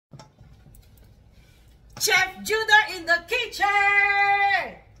Chef Judah in the kitchen.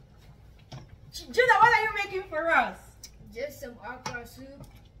 Judah, what are you making for us? Just some okra soup.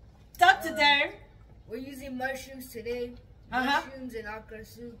 Talk to them. We're using mushrooms today. Mushrooms and okra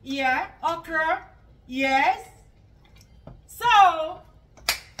soup. Yeah, okra. Yes. So,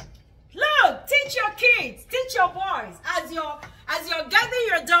 look, teach your kids, teach your boys as you're getting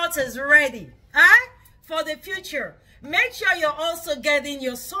your daughters ready, for the future. Make sure you're also getting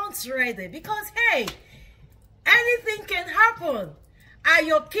your sons ready, because hey, anything can happen. Are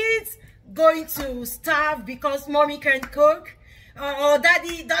your kids going to starve because mommy can't cook, or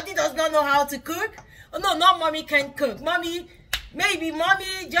daddy does not know how to cook? Oh, no, not mommy can't cook. Maybe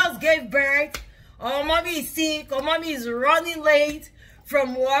mommy just gave birth, or mommy is sick, or mommy is running late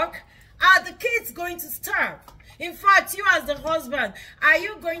from work. Are the kids going to starve? In fact, you as the husband, are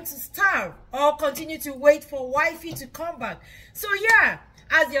you going to starve or continue to wait for wifey to come back? So yeah,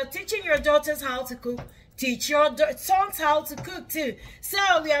 as you're teaching your daughters how to cook, teach your sons how to cook too. So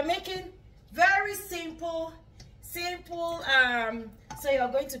we are making very simple. So you're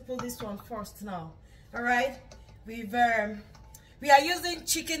going to put this one first now. All right, we are using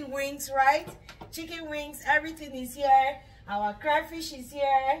chicken wings, right? Chicken wings, everything is here. Our crayfish is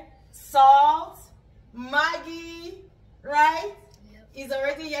here. Salt, Maggi, right? Yep. Is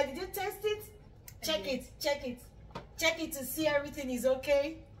already here. Did you taste it? Check it to see everything is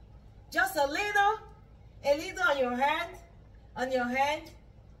okay. Just a little on your hand.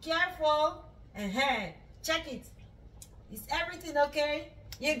 Careful, check it. Is everything okay?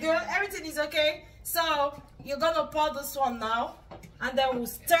 You good? Everything is okay. So you're gonna pour this one now, and then we'll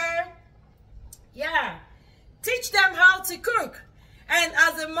stir. Yeah, teach them how to cook. And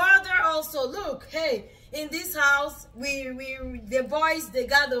as a mother also, look, hey, in this house, the boys, they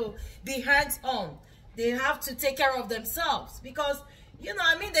gotta be hands-on. They have to take care of themselves, because you know,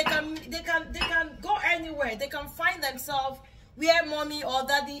 I mean, they can go anywhere. They can find themselves where mommy or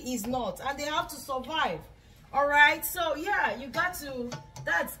daddy is not, and they have to survive. All right, so yeah, you got to.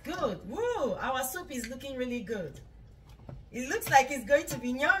 That's good. Woo! Our soup is looking really good. It looks like it's going to be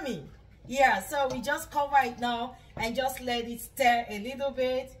yummy. Yeah, so we just cover it now and just let it stir a little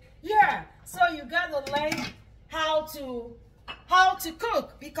bit. Yeah, so you gotta learn how to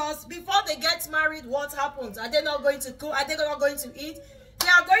cook, because before they get married, what happens? Are they not going to cook? Are they not going to eat? They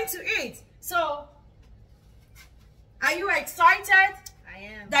are going to eat. So, are you excited? I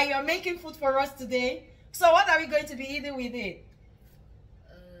am. That you're making food for us today? So what are we going to be eating with it?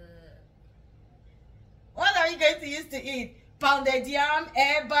 What are you going to use to eat? Pounded yam,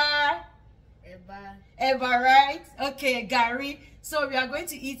 eba, right? Okay, gari. So we are going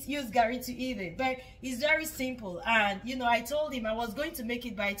to use gari to eat it, but it's very simple. And you know, I told him I was going to make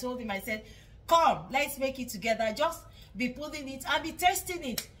it, but I told him, I said, come, let's make it together. Just be putting it and be tasting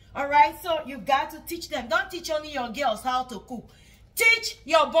it. All right, so you got to teach them. Don't teach only your girls how to cook. Teach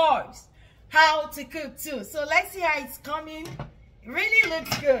your boys how to cook too. So let's see how it's coming. It really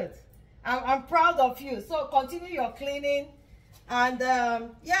looks good. I'm proud of you. So continue your cleaning, and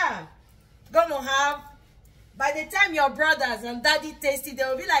yeah, gonna have, by the time your brothers and daddy taste it,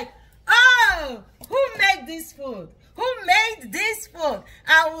 they'll be like, oh, who made this food? Who made this food?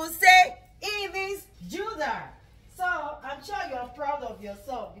 I will say, it is Judah. So I'm sure you're proud of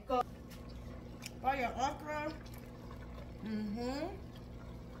yourself, because for your okra.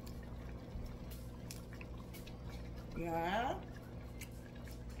 Yeah.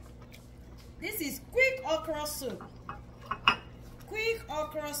 This is quick okra soup. Quick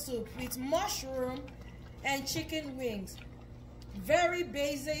okra soup with mushroom and chicken wings. Very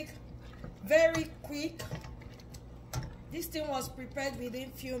basic, very quick. This thing was prepared within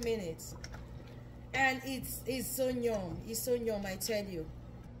few minutes. And it's so yum. It's so yum, I tell you.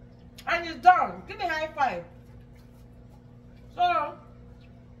 And it's done. Give me a high five. So,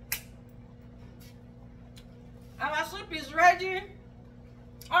 our soup is ready.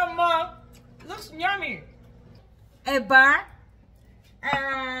 Looks yummy. Eba,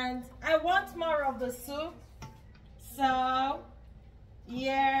 and I want more of the soup. So,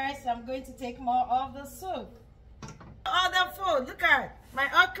 yes, I'm going to take more of the soup. Other food, look at my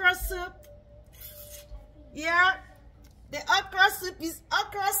okra soup. Yeah, the okra soup is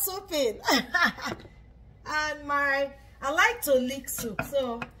okra souping. And I like to lick soup,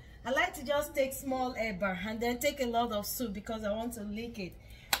 so I like to just take small eba and then take a lot of soup because I want to lick it.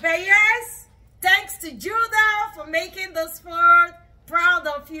 But yes, thanks to Judah for making this food. Proud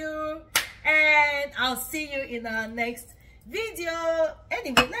of you, and I'll see you in our next video.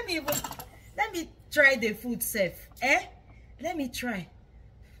 Anyway, let me try the food safe. Let me try.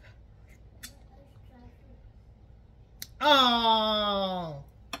 Oh,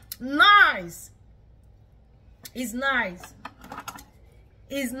 nice. It's nice.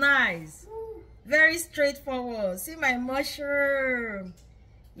 It's nice. Very straightforward. See my mushroom.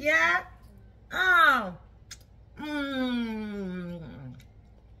 Yeah. Oh.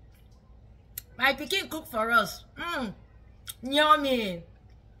 My pikin cook for us. Yummy.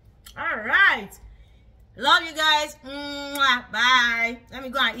 All right. Love you guys. Bye. Let me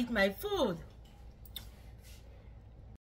go and eat my food.